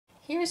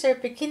Here's our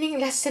beginning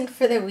lesson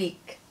for the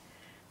week.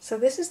 So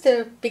this is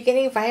the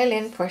beginning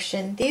violin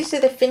portion. These are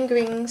the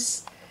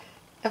fingerings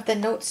of the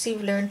notes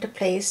you've learned to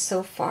play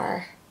so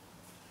far.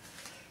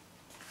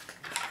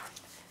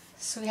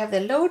 So we have the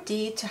low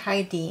D to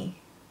high D.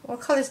 We'll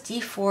call this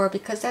D4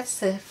 because that's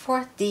the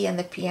fourth D on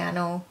the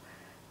piano.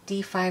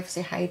 D5 is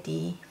the high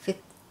D,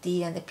 fifth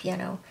D on the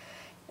piano.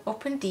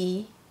 Open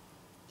D,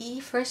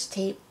 E first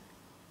tape,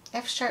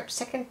 F sharp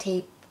second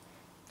tape,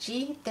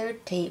 G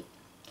third tape,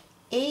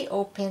 A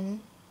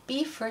open,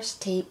 B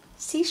first tape,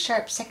 C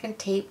sharp second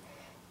tape,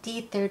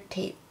 D third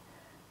tape.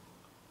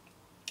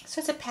 So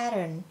it's a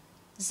pattern.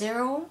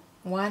 0,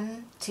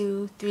 1,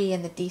 2, 3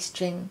 in the D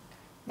string.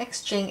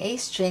 Next string, A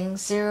string,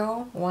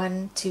 0,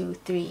 1, 2,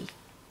 3.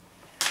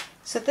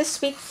 So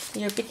this week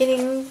your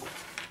beginning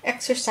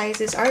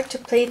exercises are to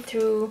play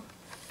through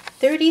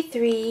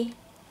 33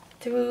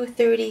 through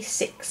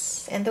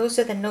 36, and those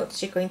are the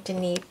notes you're going to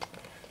need.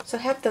 So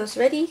have those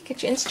ready,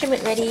 get your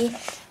instrument ready,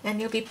 and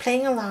you'll be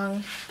playing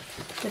along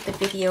with the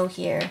video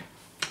here.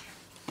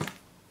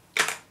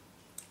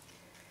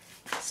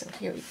 So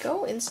here we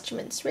go,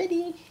 instruments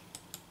ready.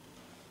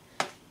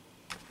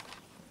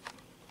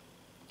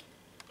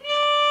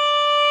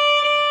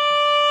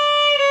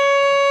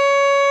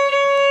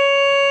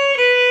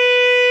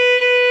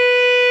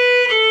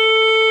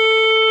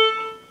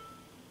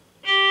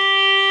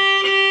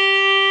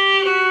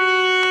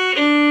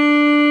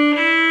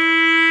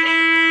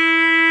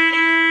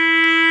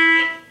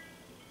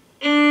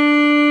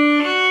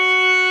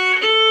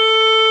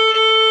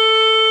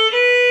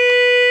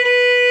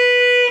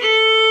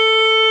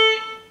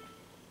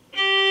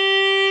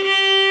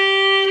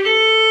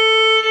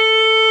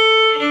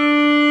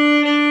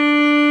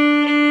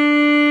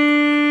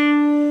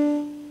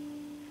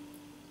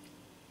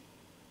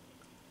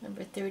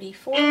 Number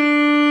 34. The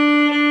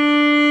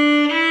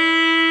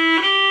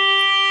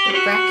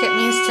bracket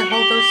means to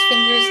hold those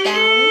fingers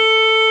down.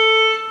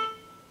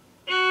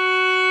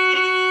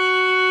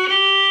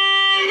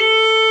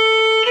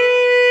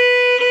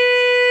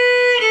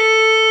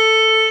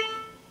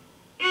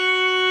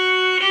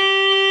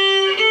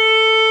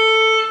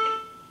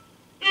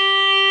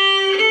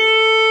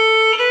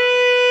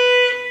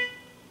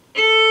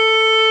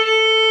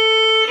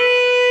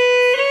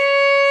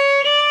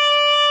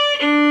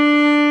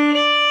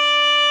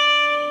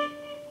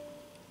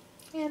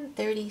 And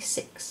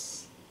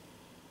 36.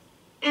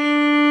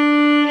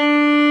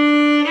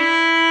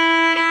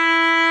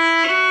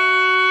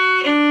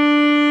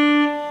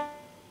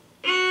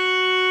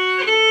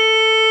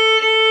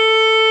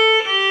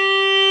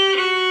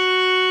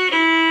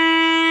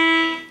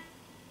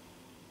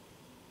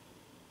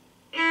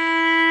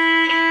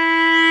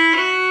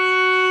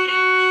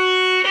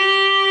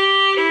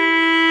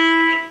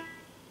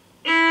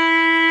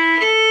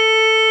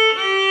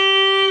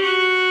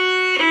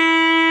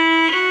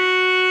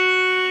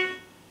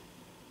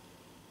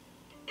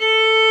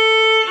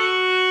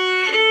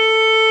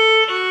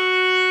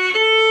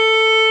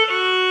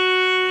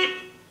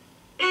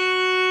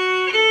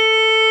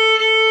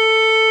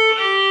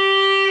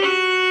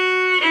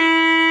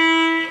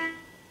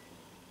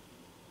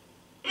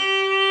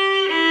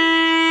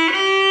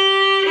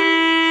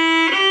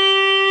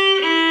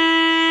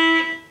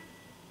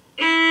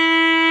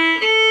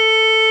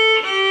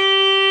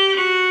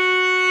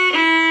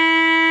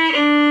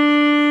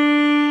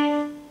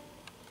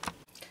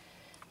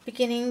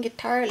 Beginning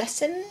guitar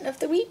lesson of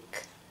the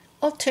week,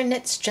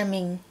 alternate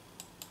strumming.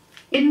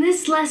 In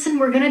this lesson,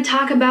 we're going to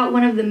talk about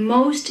one of the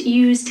most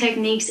used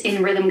techniques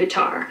in rhythm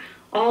guitar,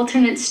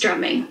 alternate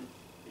strumming.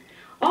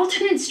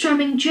 Alternate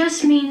strumming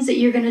just means that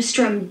you're going to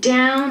strum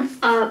down,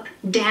 up,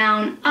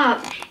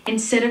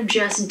 instead of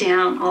just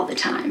down all the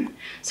time.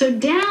 So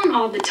down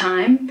all the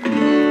time,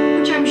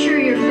 which I'm sure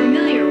you're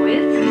familiar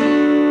with,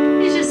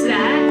 is just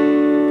that.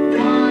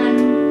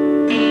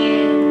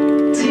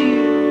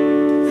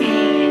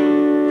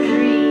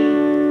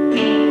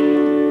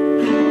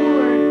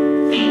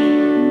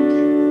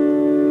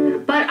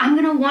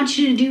 I want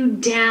you to do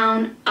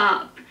down,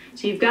 up.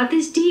 So you've got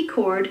this D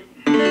chord,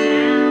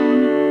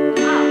 down,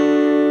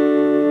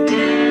 up,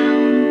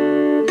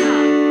 down, up,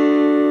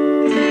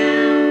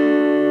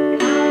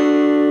 down,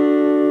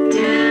 up,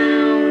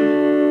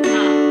 down,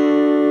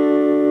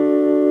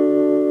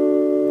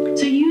 up.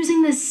 So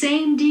using the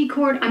same D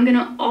chord, I'm going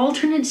to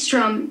alternate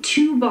strum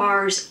 2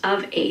 bars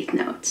of eighth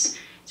notes.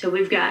 So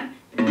we've got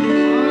 1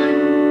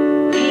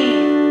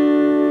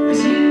 and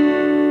 2.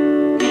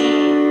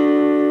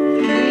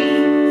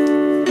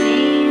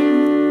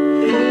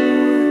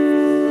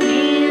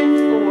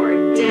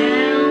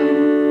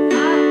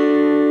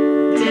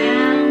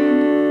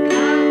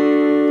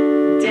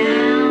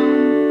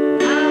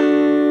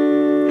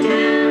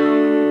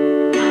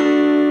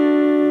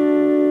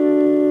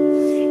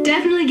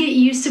 Definitely get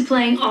used to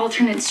playing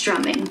alternate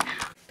strumming.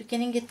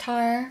 Beginning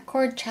guitar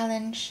chord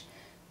challenge.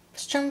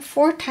 Strum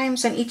 4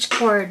 times on each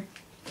chord,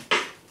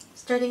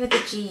 starting with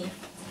the G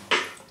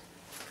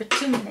for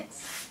 2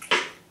 minutes.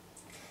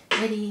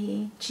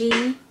 Ready?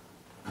 G,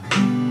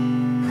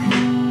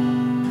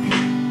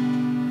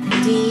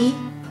 D,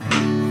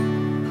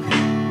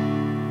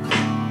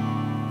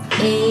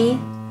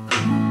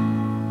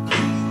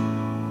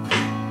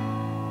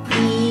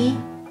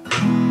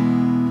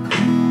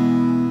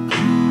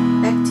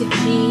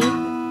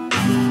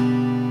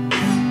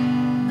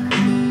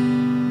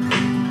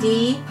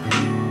 D,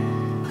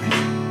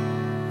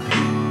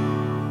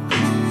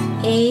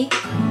 A,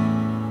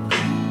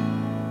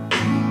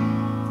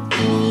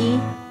 E,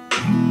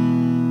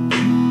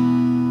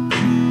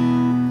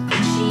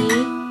 G,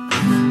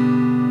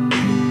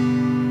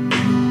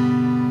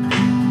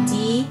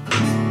 D,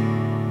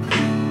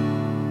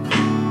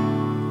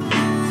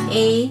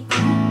 A,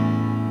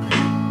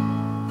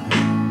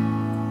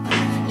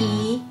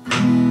 E,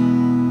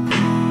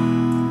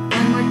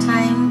 one more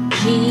time,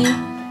 G,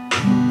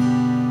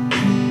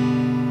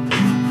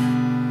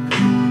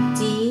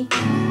 D,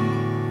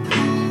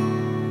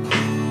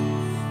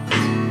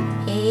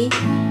 A, E.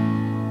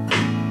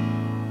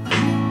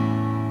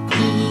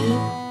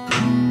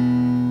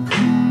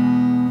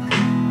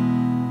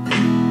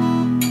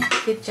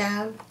 Good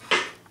job.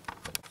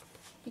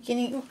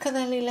 Beginning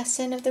ukulele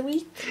lesson of the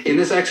week. In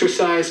this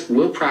exercise,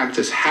 we'll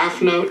practice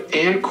half note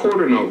and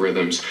quarter note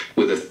rhythms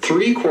with a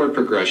 3-chord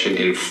progression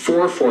in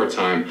 4/4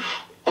 time,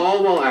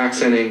 all while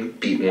accenting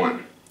beat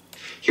 1.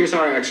 Here's how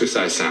our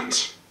exercise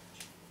sounds.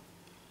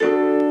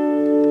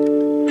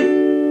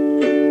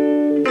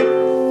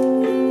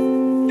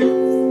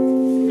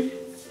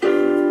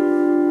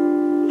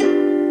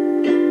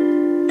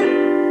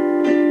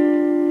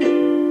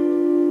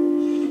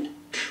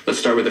 Let's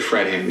start with the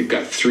fret hand. We've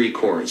got 3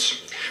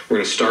 chords. We're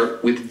going to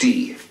start with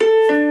D.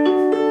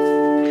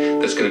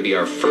 That's going to be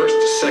our first,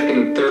 second,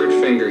 and third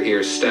finger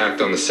here stacked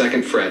on the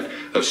 2nd fret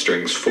of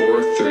strings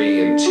 4,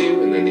 3, and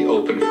 2, and then the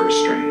open 1st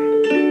string.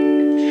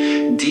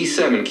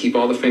 D7, keep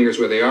all the fingers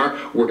where they are.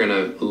 We're going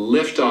to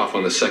lift off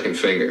on the 2nd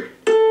finger.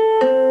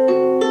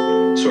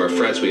 So our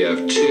frets, we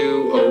have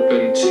 2,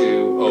 open,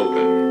 2,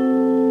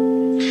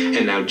 open.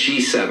 And now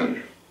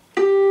G7.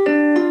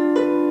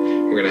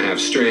 We're going to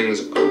have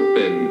strings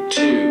open,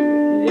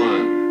 2,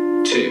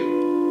 1, 2.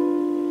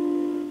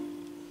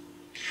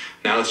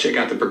 Now let's check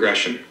out the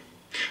progression.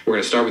 We're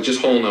going to start with just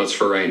whole notes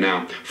for right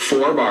now.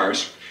 4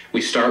 bars. We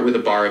start with a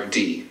bar of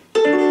D.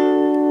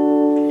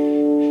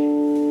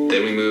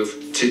 Then we move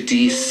to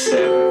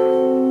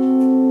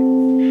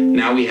D7.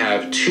 Now we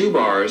have 2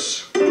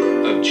 bars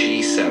of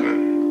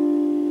G7.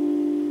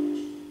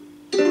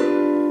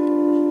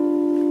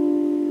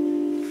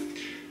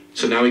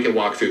 So now we can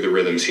walk through the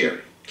rhythms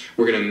here.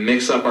 We're going to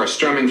mix up our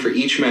strumming for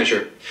each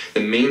measure.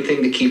 The main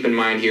thing to keep in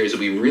mind here is that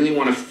we really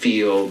want to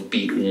feel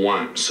beat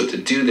 1. So to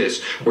do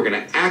this, we're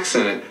going to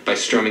accent it by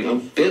strumming a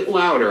bit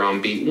louder on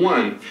beat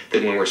 1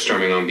 than when we're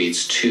strumming on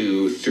beats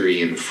 2,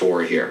 3, and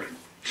 4 here.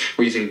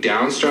 We're using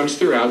down strums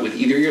throughout with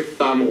either your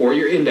thumb or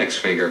your index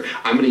finger.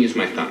 I'm going to use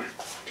my thumb.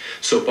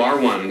 So bar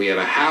 1, we have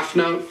a half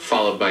note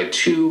followed by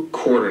 2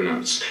 quarter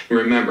notes. And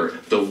remember,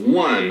 the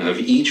 1 of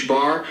each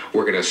bar,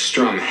 we're going to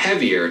strum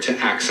heavier to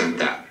accent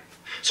that.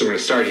 So we're going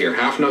to start here,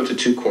 half note to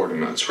 2 quarter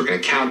notes. We're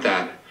going to count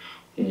that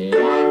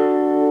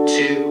 1,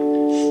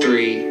 2,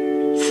 3,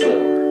 4.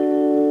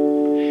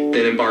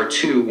 Then in bar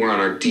 2, we're on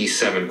our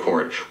D7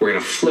 chord. We're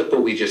going to flip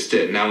what we just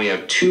did. Now we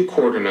have 2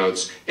 quarter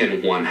notes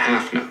and 1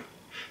 half note.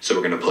 So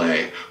we're going to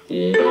play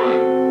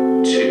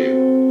 1,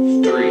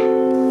 2, 3,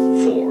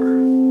 4.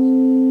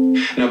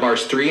 Now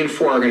bars 3 and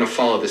 4 are going to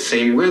follow the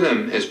same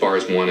rhythm as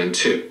bars 1 and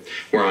 2.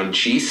 We're on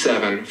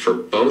G7 for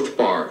both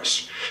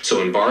bars.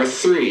 So in bar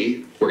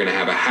 3, we're going to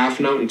have a half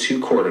note and 2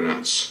 quarter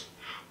notes.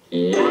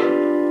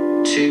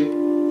 1,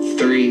 2,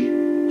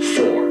 3,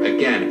 4.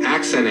 Again,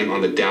 accenting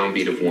on the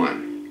downbeat of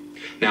 1.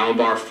 Now in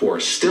bar 4,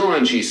 still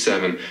on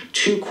G7,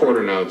 2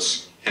 quarter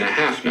notes and a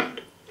half note.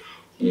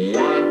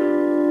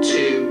 1,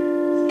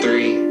 2,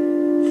 3,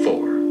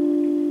 4.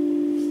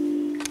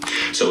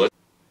 So let's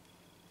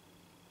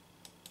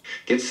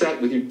get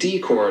set with your D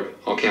chord.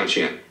 I'll count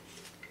you in.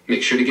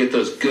 Make sure to get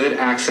those good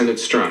accented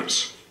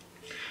strums.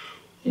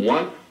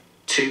 1,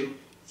 2,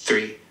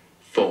 3,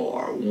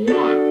 4.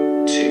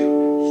 1,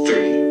 2,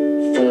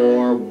 3,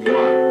 4.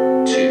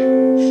 1,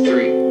 2,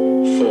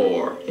 3,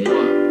 4.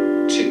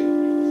 1,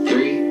 2,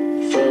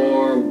 3,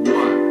 4.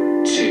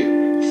 1,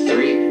 2,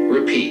 3.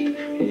 Repeat.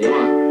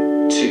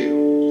 1,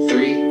 2,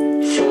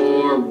 3,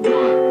 4.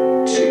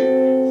 1,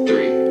 2,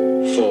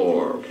 3,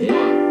 4.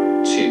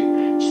 1,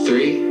 2,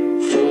 3.